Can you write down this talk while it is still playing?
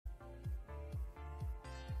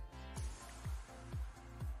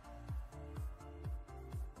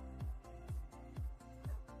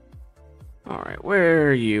Alright, where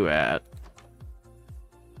are you at?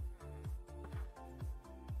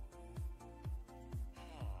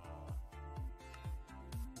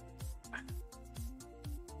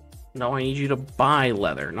 No, I need you to buy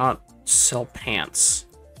leather, not sell pants.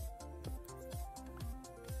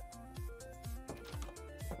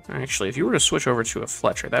 Actually, if you were to switch over to a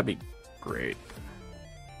Fletcher, that'd be great.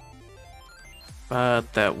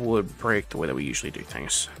 But that would break the way that we usually do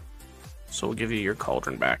things. So we'll give you your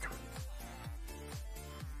cauldron back.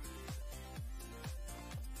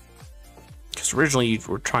 Because originally you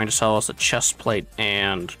were trying to sell us a chest plate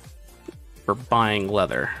and we're buying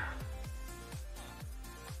leather.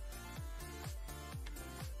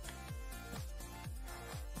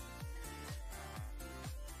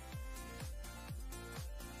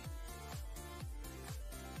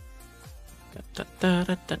 Da, da,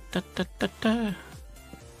 da, da, da, da, da, da.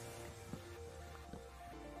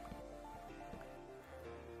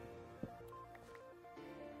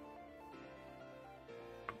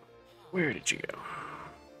 Where did you go?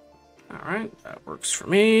 Alright, that works for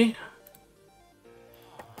me.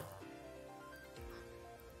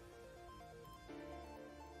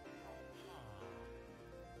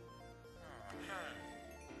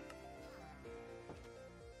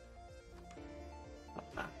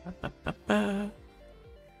 Ba-ba-ba-ba.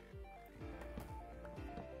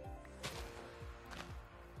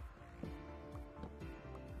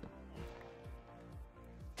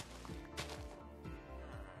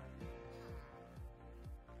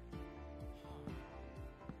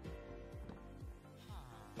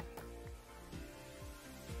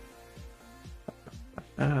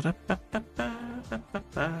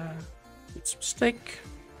 Ba-da-ba-ba-ba-ba-ba. Eat some steak.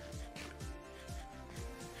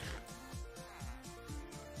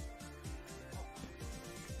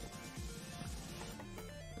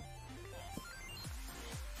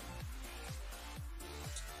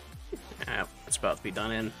 Yeah, it's about to be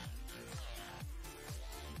done in.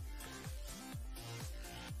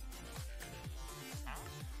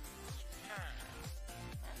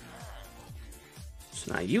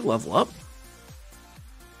 So now you level up.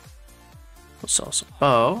 We'll sell some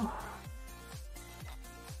bow.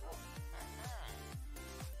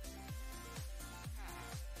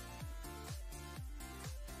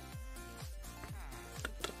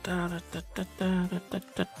 Da, da, da, da, da, da,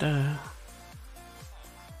 da, da.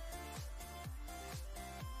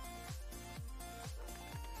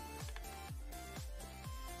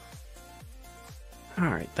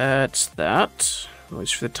 Alright, that's that. At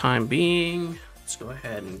least for the time being. Let's go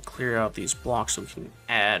ahead and clear out these blocks so we can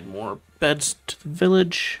add more beds to the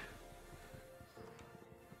village.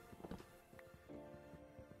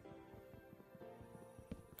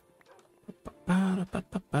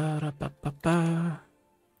 Ba-da-ba-ba-ba-da-ba-ba-ba.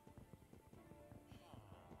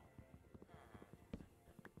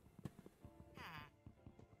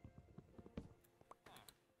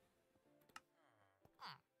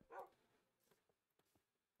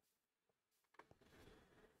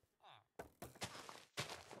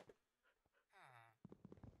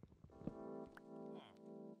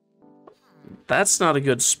 That's not a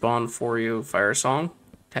good spawn for you, Fire Song.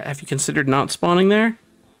 Have you considered not spawning there?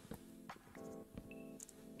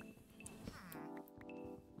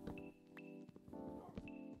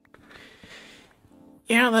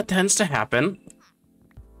 Yeah, that tends to happen.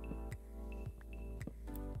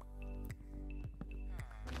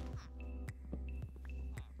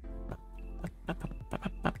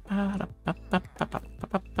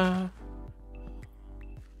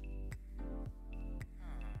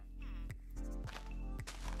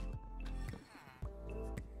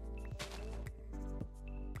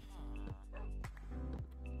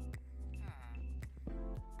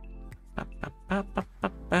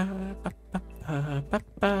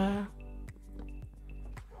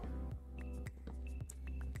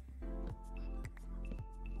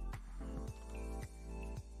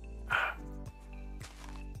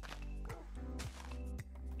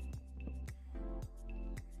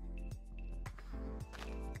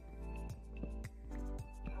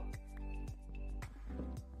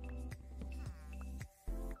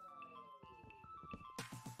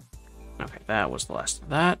 Okay, that was the last of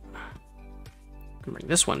that. Can bring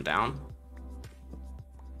this one down.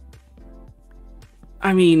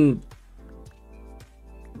 I mean,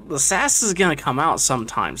 the sass is gonna come out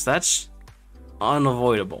sometimes. That's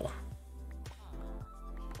unavoidable.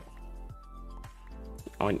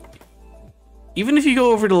 I mean, even if you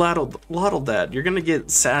go over to Lottledad, you're gonna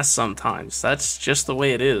get sass sometimes. That's just the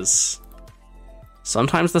way it is.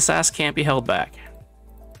 Sometimes the sass can't be held back.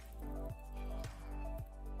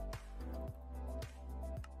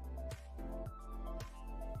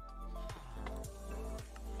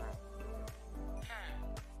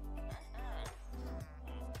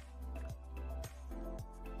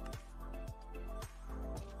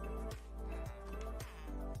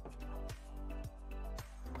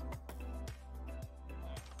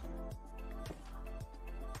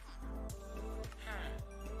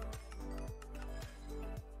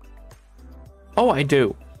 Oh, I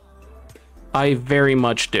do. I very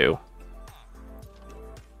much do.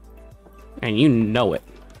 And you know it.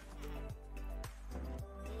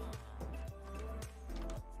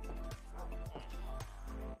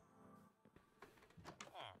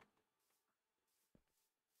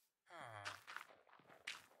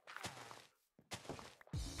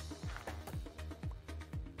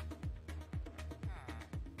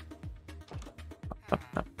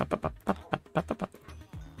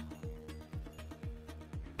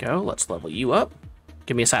 Go, let's level you up.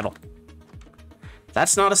 Give me a saddle.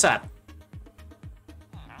 That's not a saddle.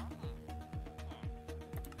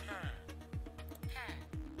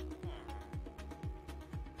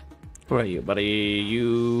 What are you, buddy?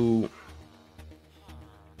 You...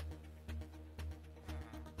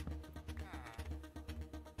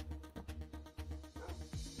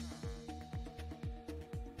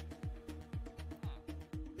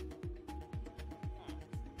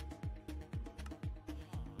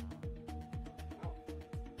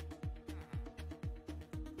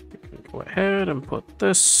 Go ahead and put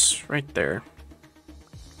this right there.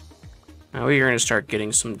 Now we're going to start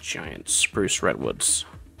getting some giant spruce redwoods.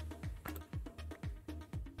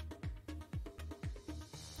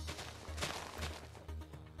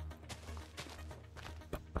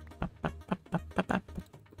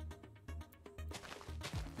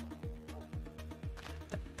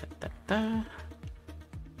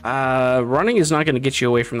 Running is not going to get you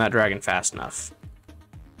away from that dragon fast enough.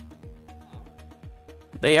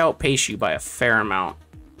 They outpace you by a fair amount.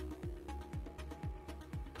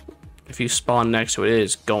 If you spawn next to it, it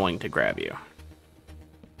is going to grab you.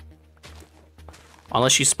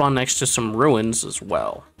 Unless you spawn next to some ruins as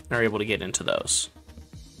well. They're able to get into those.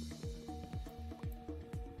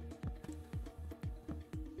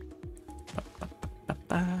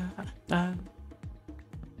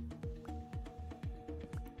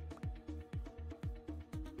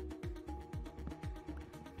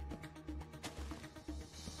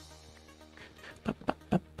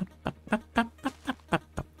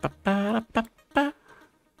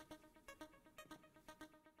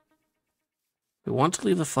 We want to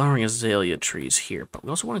leave the flowering azalea trees here, but we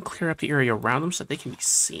also want to clear up the area around them so that they can be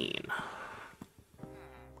seen.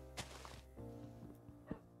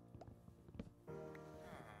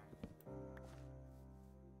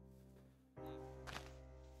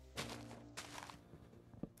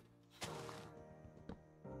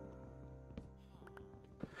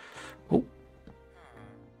 Oh.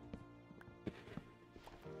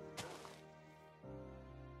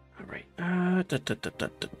 All right.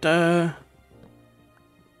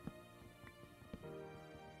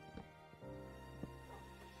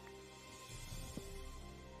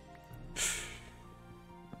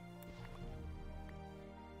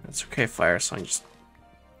 That's okay, Fire Song. Just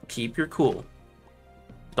keep your cool.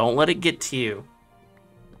 Don't let it get to you.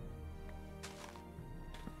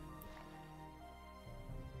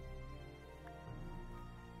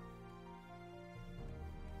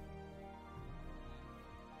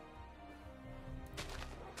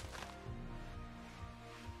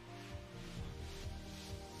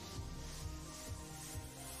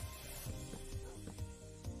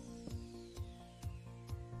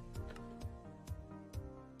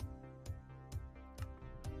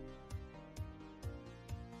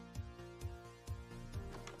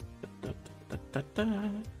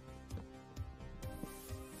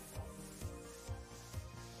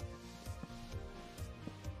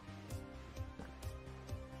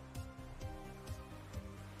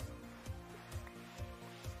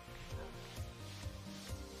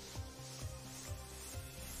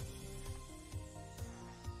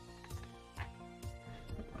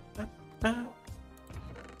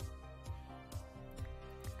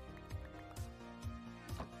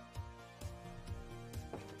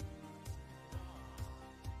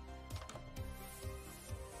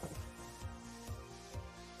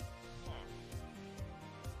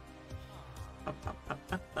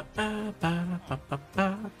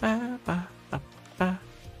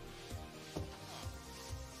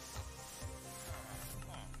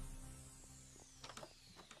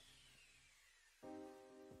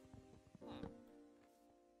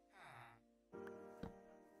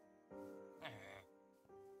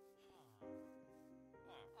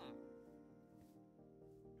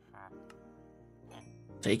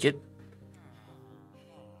 Take it.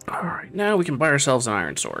 Alright, now we can buy ourselves an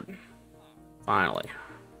iron sword. Finally.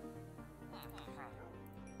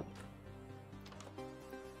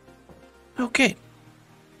 Okay.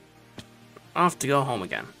 Off to go home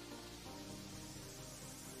again.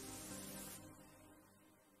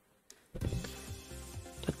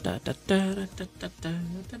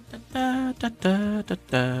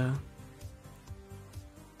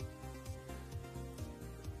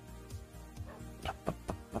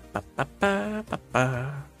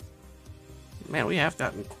 Man, we have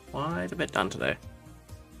gotten quite a bit done today.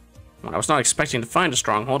 Well, I was not expecting to find a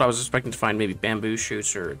stronghold. I was expecting to find maybe bamboo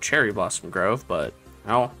shoots or cherry blossom grove, but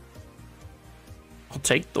no. I'll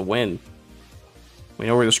take the win. We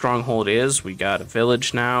know where the stronghold is. We got a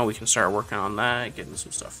village now. We can start working on that, getting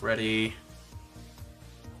some stuff ready.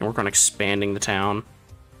 And work on expanding the town.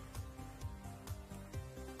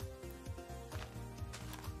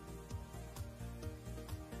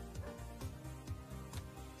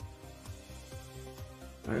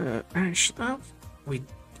 Actually, we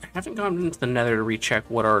haven't gone into the nether to recheck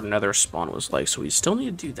what our nether spawn was like, so we still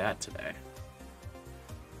need to do that today.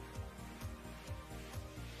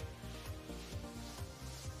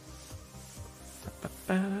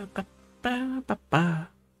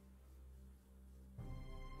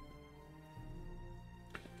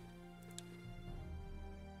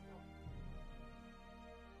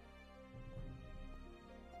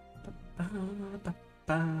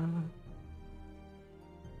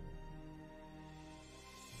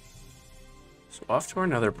 So off to our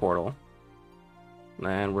nether portal.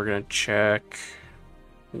 And we're gonna check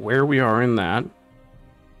where we are in that.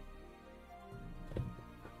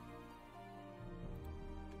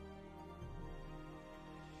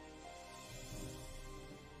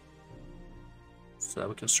 So that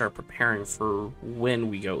we can start preparing for when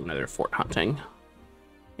we go nether fort hunting.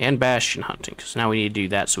 And bastion hunting, because now we need to do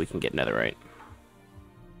that so we can get netherite.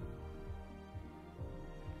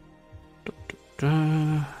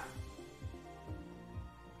 So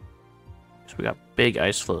we got big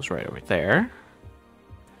ice flows right over there.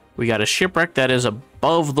 We got a shipwreck that is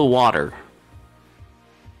above the water.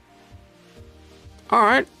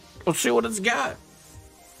 Alright, let's see what it's got.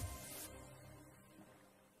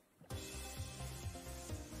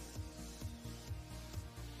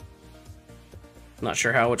 Not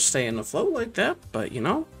sure how it would stay in the float like that, but you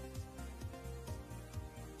know.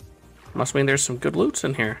 Must mean there's some good loots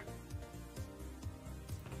in here.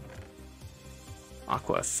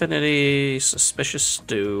 Aqua Affinity, Suspicious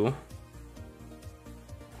Stew.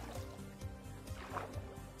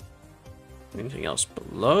 Anything else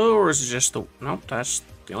below, or is it just the... Nope, that's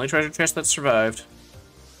the only treasure chest that survived.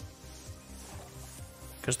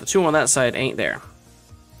 Because the two on that side ain't there.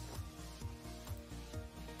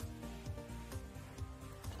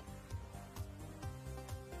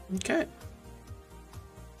 Okay.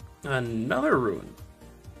 Another ruin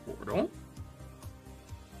portal.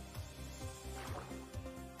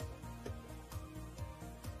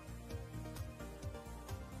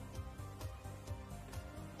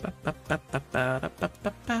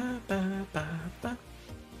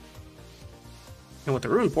 And with the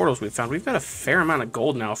ruined portals we found, we've got a fair amount of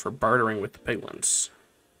gold now for bartering with the piglins.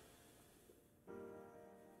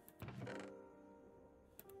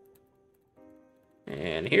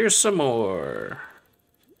 And here's some more.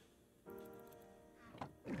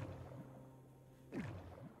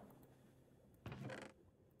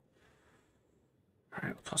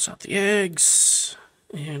 Alright, we'll toss out the eggs.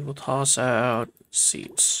 And we'll toss out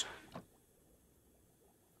seeds.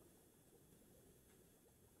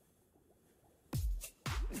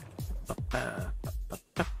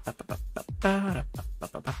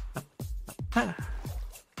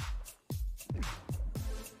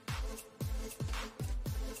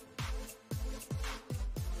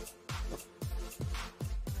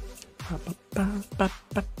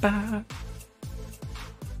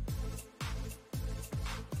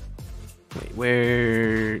 Wait,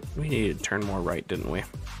 where... We needed to turn more right, didn't we?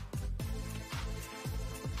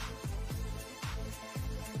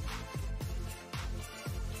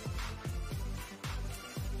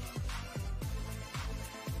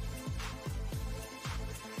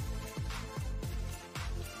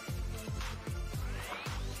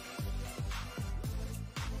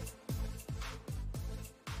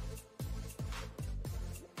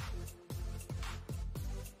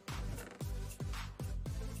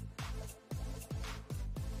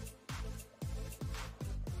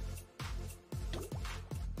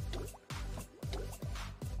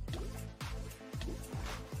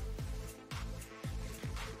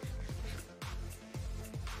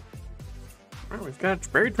 Alright, we've got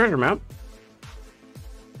buried treasure map.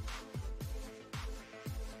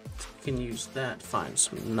 We can use that to find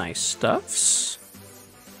some nice stuffs.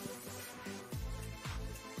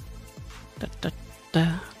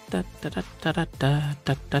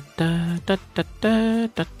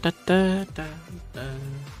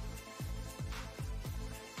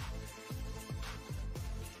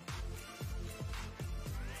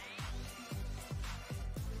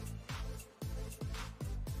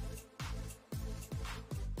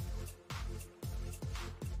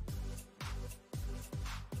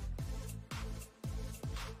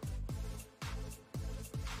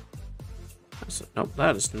 Nope,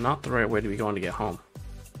 that is not the right way to be going to get home.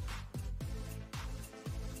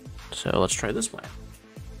 So let's try this way.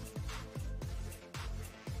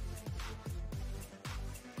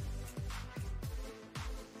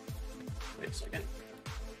 Wait a second.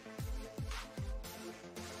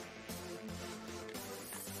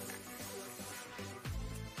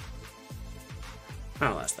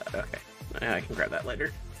 Oh, that's that. Okay. I can grab that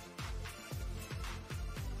later.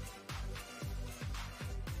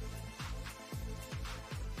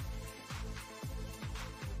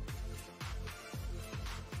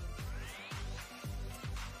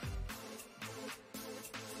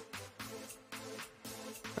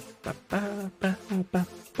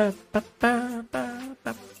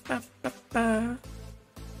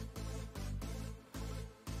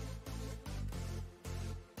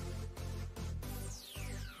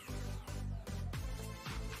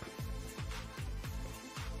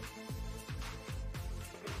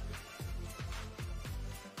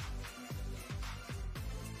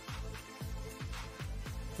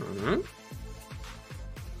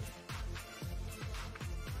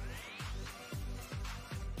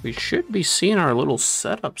 We should be seeing our little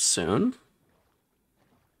setup soon.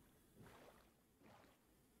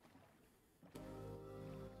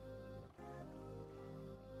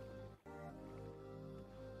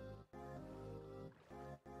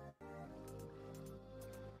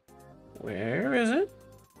 Where is it?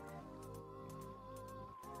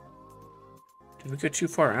 Did we go too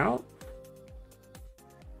far out?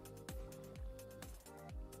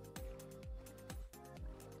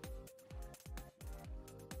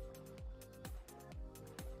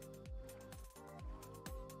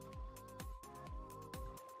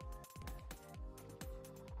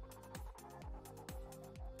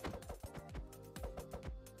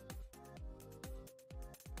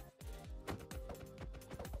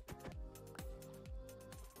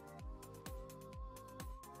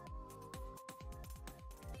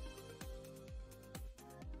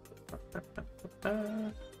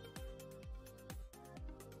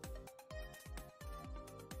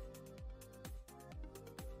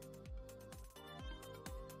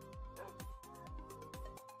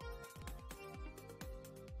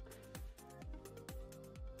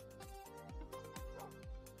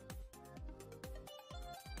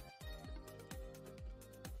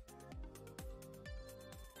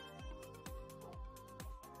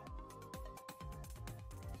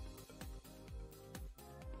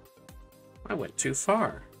 I went too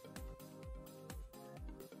far.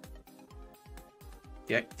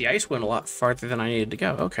 The ice went a lot farther than I needed to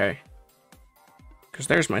go. Okay. Because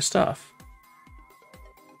there's my stuff.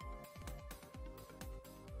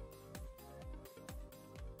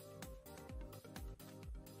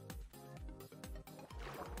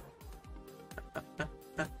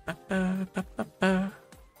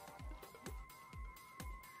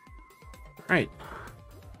 Right.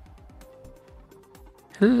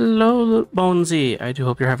 Hello, Bonesy. I do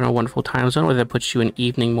hope you're having a wonderful time zone, whether that puts you in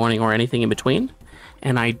evening, morning, or anything in between.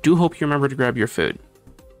 And I do hope you remember to grab your food.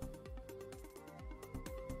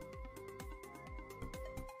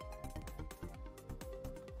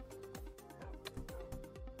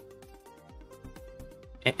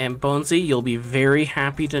 And Bonesy, you'll be very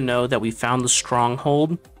happy to know that we found the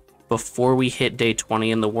stronghold before we hit day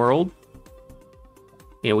 20 in the world.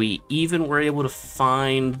 You know, we even were able to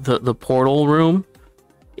find the portal room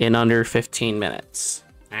in under 15 minutes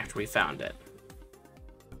after we found it.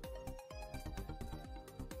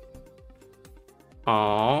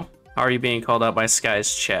 Aww. How are you being called out by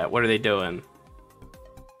Sky's chat? What are they doing?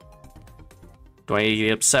 Do I need to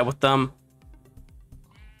get upset with them?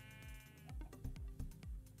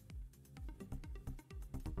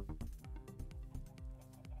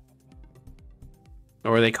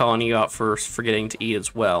 Or are they calling you out for forgetting to eat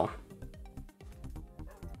as well?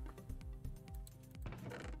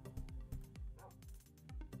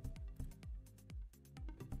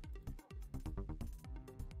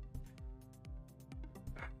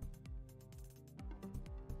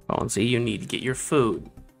 Bonesy, you need to get your food.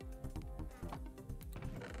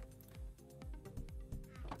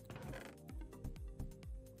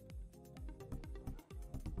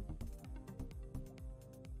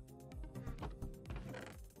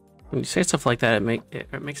 When you say stuff like that,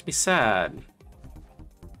 it makes me sad.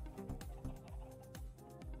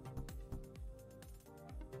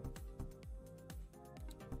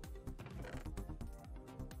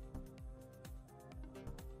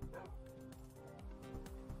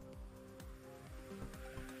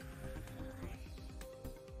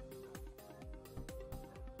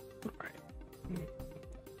 All right.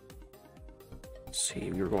 Let's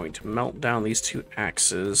see, we're going to melt down these two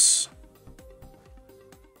axes.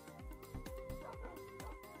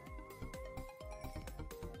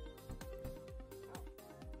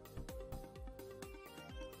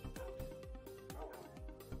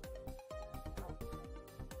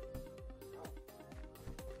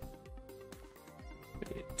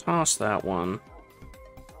 Toss that one.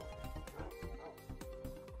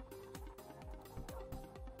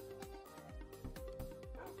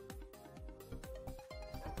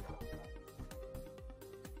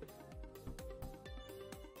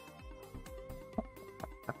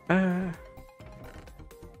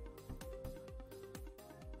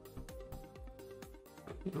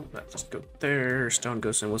 That just go there. Stone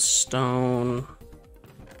goes in with stone.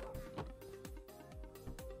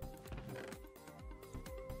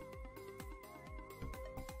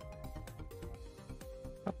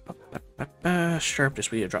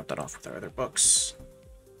 Sharpness, we need to drop that off with our other books.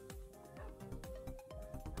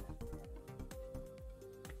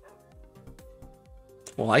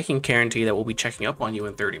 Well, I can guarantee that we'll be checking up on you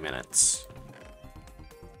in 30 minutes.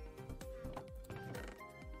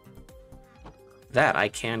 That I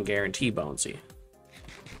can guarantee, Bonesy.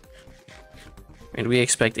 And we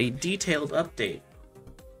expect a detailed update.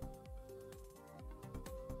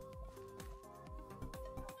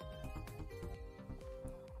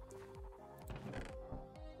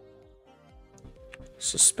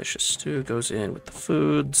 Suspicious stew goes in with the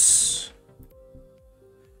foods.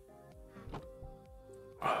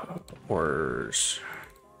 Ores.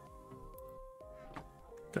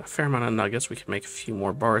 Got a fair amount of nuggets. We can make a few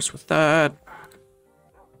more bars with that.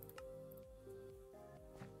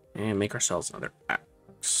 And make ourselves another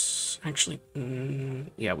axe. Actually,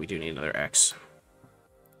 yeah, we do need another axe.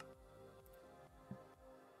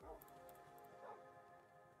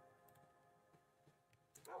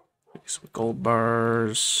 Make some gold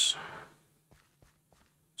bars.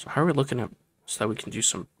 So how are we looking at so that we can do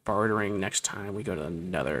some bartering next time we go to the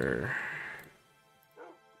Nether?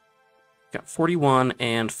 Got 41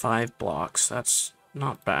 and 5 blocks. That's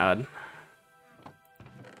not bad.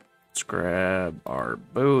 Let's grab our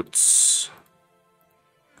boots.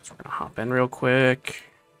 So we're gonna hop in real quick.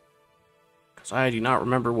 Because I do not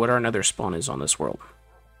remember what our Nether spawn is on this world.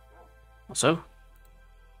 Also,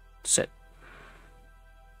 sit.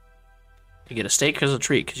 You get a steak as a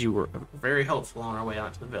treat because you were very helpful on our way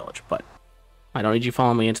out to the village, but I don't need you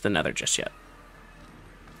following me into the Nether just yet.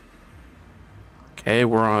 Okay,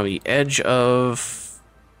 we're on the edge of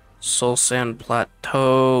Soul Sand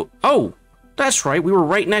Plateau. Oh, that's right. We were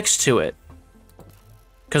right next to it.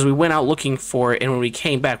 Because we went out looking for it, and when we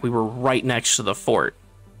came back, we were right next to the fort.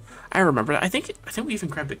 I remember. I think we even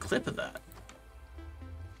grabbed a clip of that.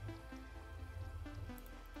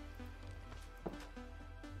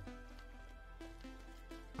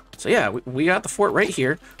 So yeah, we got the fort right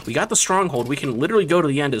here. We got the stronghold. We can literally go to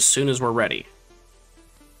the end as soon as we're ready.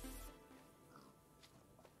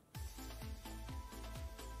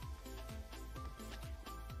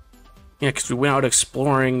 Yeah, because we went out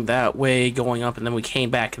exploring that way, going up, and then we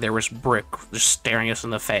came back, and there was brick just staring us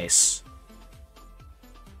in the face.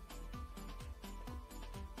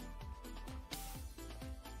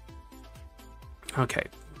 Okay,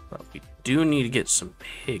 but we do need to get some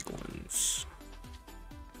piglins.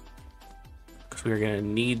 Because we're going to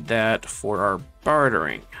need that for our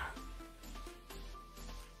bartering.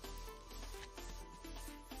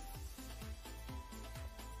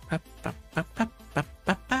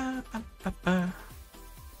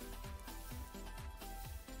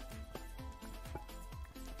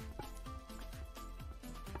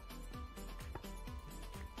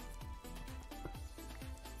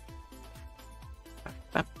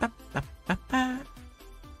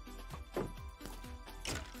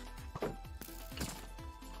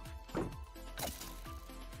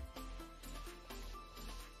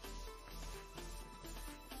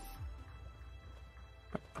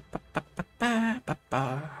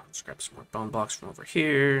 Let's grab some more bone blocks from over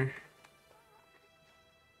here.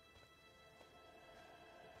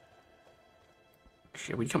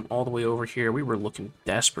 Shit, we come all the way over here. We were looking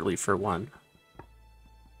desperately for one.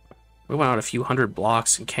 We went out a few hundred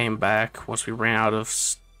blocks and came back once we ran out of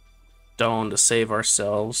stone to save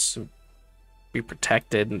ourselves and be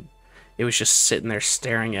protected, and it was just sitting there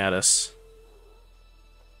staring at us.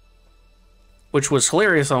 Which was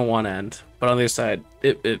hilarious on one end, but on the other side,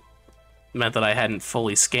 it meant that I hadn't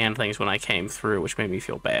fully scanned things when I came through, which made me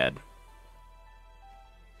feel bad.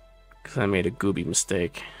 Because I made a gooby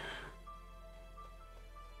mistake.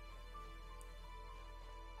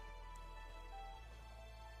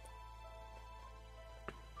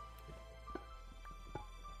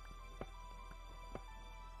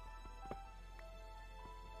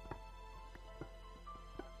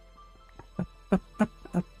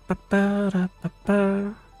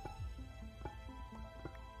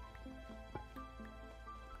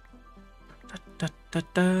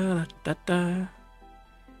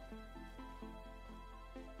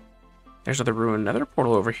 There's another ruined nether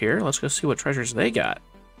portal over here. Let's go see what treasures they got.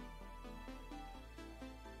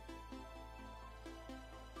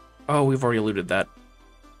 Oh, we've already looted that.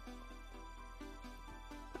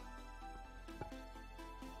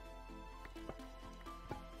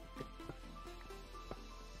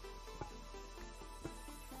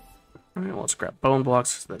 Alright, let's grab bone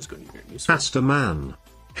blocks. That's going to be very useful. Pastor Man,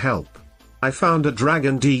 help. I found a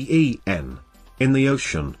dragon den in the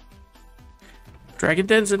ocean. Dragon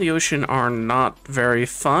dens in the ocean are not very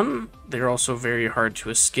fun. They're also very hard to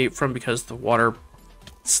escape from because the water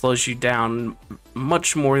slows you down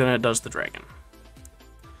much more than it does the dragon.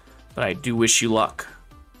 But I do wish you luck.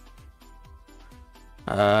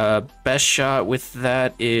 Best shot with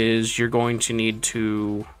that is you're going to need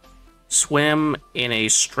to swim in a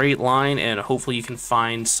straight line, and hopefully you can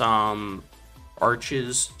find some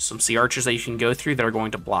arches, some sea arches that you can go through that are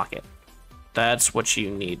going to block it. That's what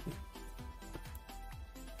you need.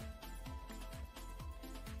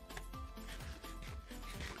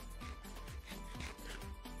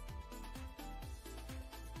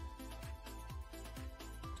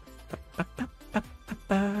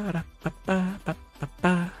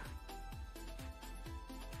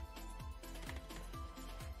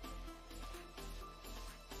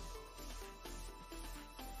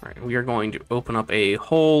 Alright, we are going to open up a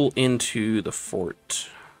hole into the fort.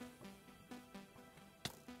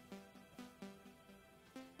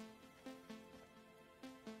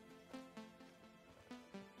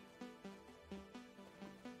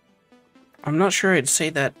 I'm not sure I'd say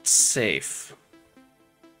that's safe.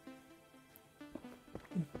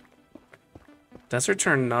 Deserts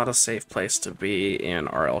are not a safe place to be in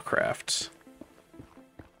RLCraft.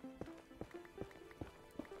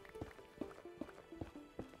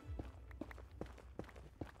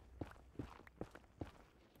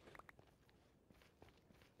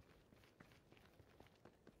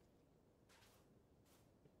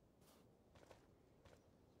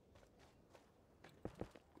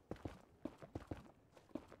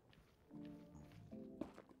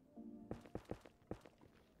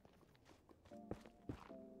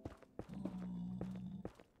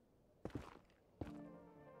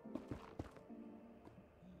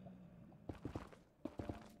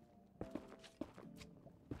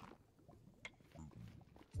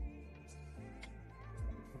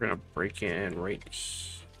 We're gonna break in right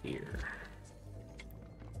here.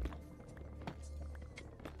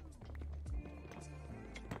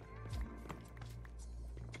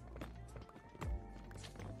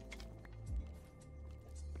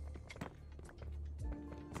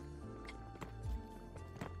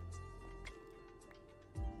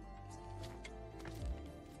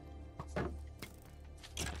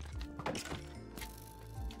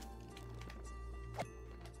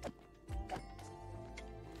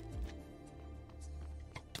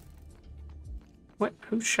 What?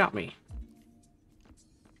 Who shot me?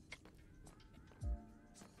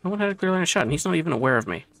 No one had a clear line of shot, and he's not even aware of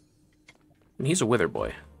me. And he's a wither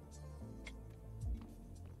boy.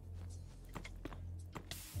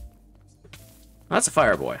 That's a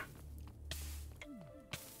fire boy.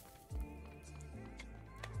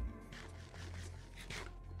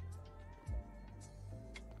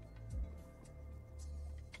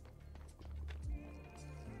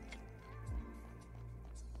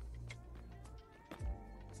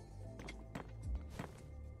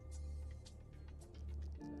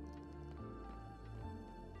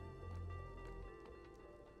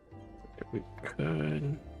 We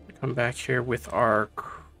could come back here with our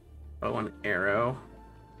bow and arrow.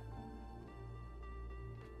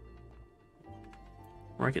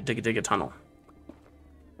 Or I could dig a tunnel.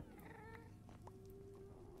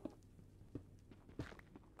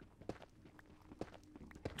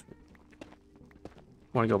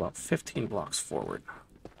 I want to go about 15 blocks forward.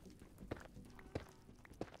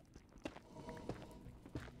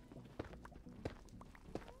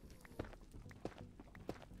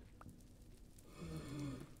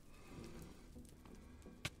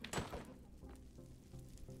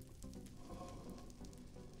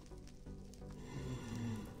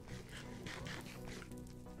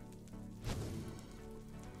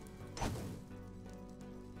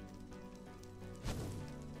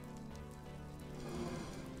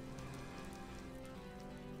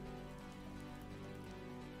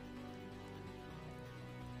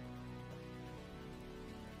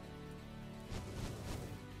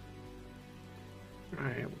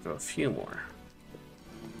 Alright, we'll go a few more.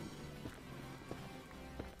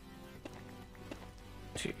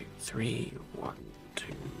 2, 3, 1,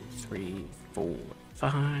 2, 3, 4,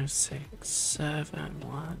 5, 6, 7,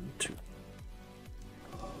 1, 2.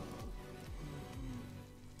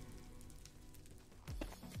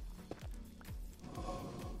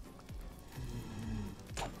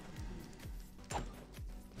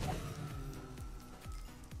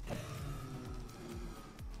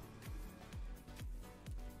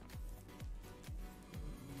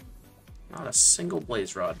 Not a single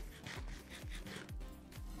blaze rod.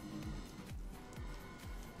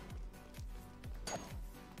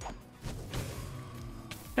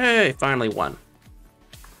 Hey, finally one.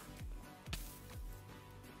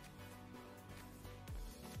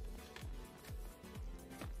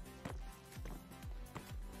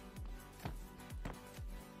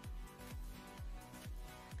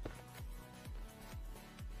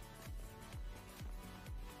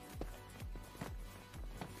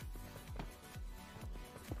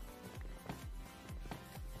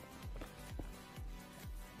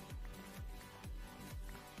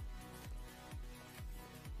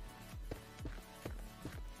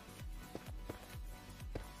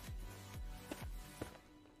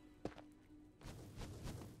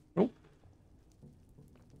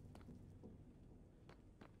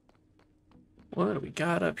 What do we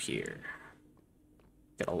got up here?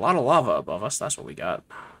 Got a lot of lava above us, that's what we got.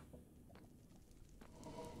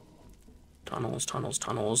 Tunnels, tunnels,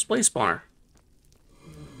 tunnels. Blaze spawner.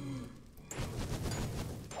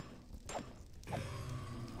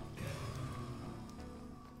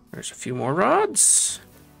 There's a few more rods.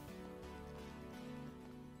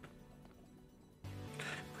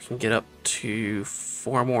 We can get up to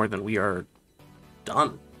 4 more, then we are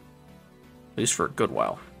done. At least for a good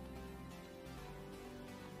while.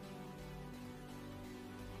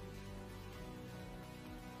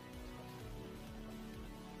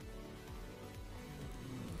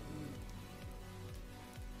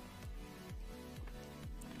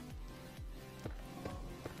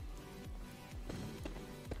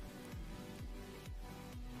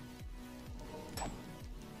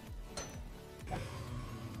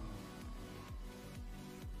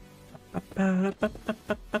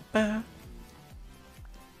 Ba-ba-ba-ba-ba-ba.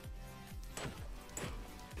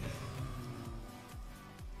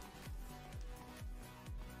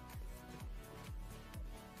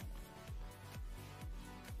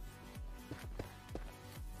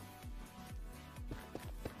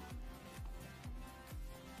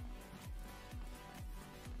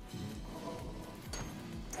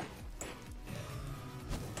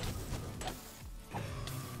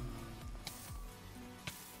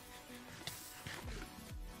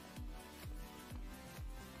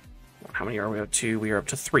 How many are we up to? We are up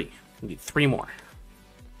to 3. We need 3 more.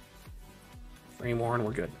 3 more and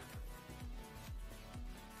we're good.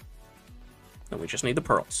 Then we just need the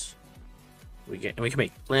pearls. We can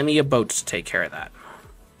make plenty of boats to take care of that.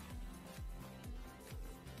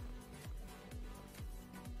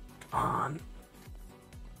 Come on.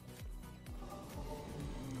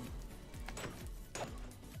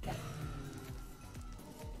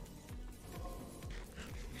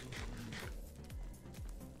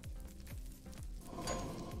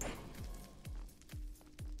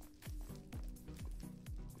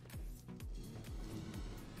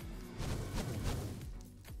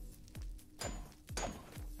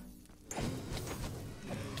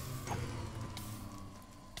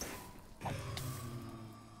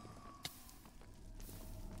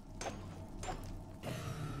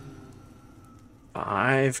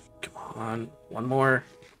 Five. Come on. One more.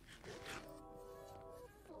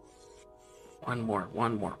 One more.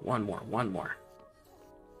 One more. One more. One more.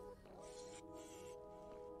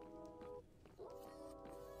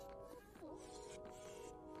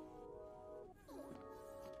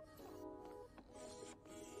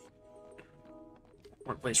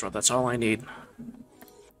 More blaze rod. That's all I need.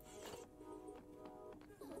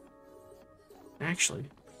 Actually,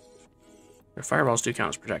 their fireballs do count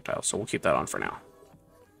as projectiles, so we'll keep that on for now.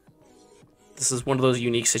 This is one of those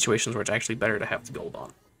unique situations where it's actually better to have the gold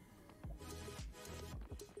on.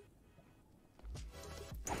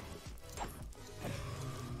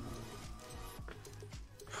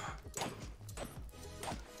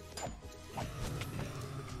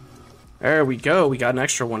 There we go. We got an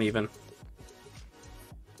extra one even.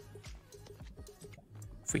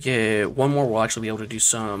 If we get one more, we'll actually be able to do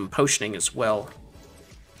some potioning as well.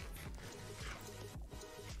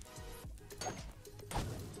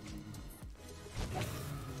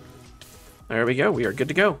 There we go. We are good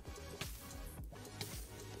to go.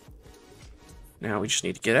 Now we just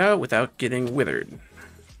need to get out without getting withered.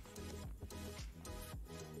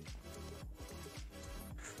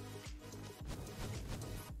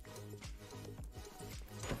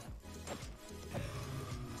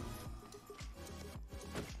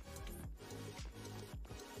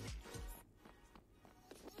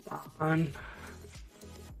 On.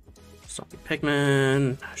 Zombie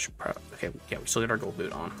pigman. I should probably. Okay, yeah, we still got our gold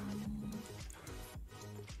boot on.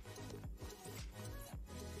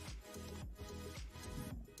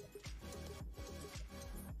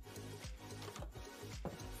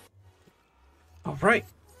 All right.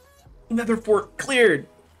 Nether fort cleared.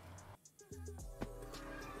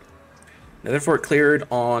 Nether fort cleared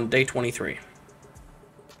on day 23.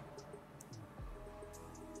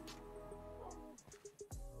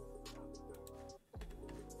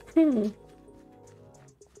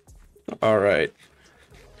 All right.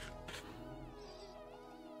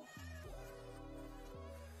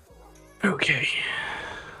 Okay.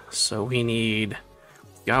 So we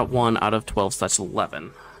got 1 out of 12, so that's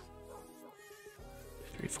 11.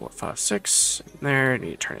 3, 4, 5, 6. In there,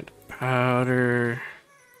 need to turn it to powder.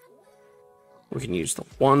 We can use the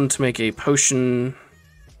 1 to make a potion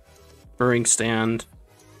brewing stand.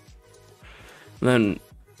 And then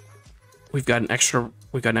we've got an extra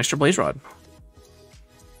blaze rod.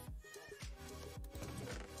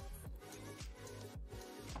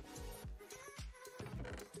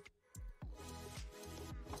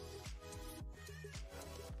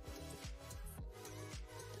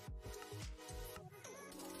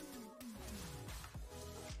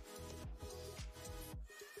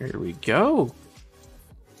 Here we go.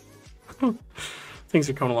 Things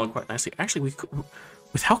are coming along quite nicely. Actually,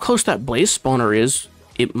 with how close that blaze spawner is,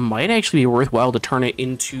 it might actually be worthwhile to turn it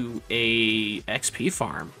into a XP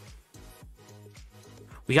farm.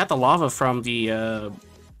 We got the lava from the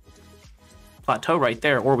plateau right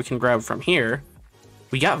there, or we can grab from here.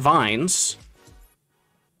 We got vines.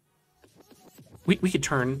 We could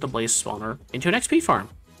turn the blaze spawner into an XP farm.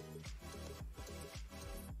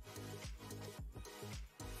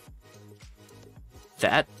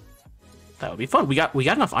 That would be fun. We got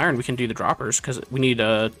enough iron. We can do the droppers because we need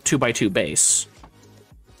a 2x2 base,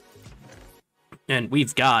 and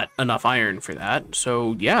we've got enough iron for that.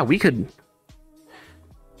 So yeah, we could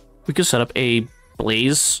set up a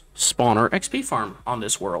blaze spawner XP farm on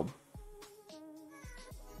this world.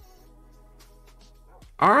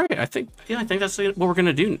 All right, I think that's what we're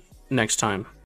gonna do next time.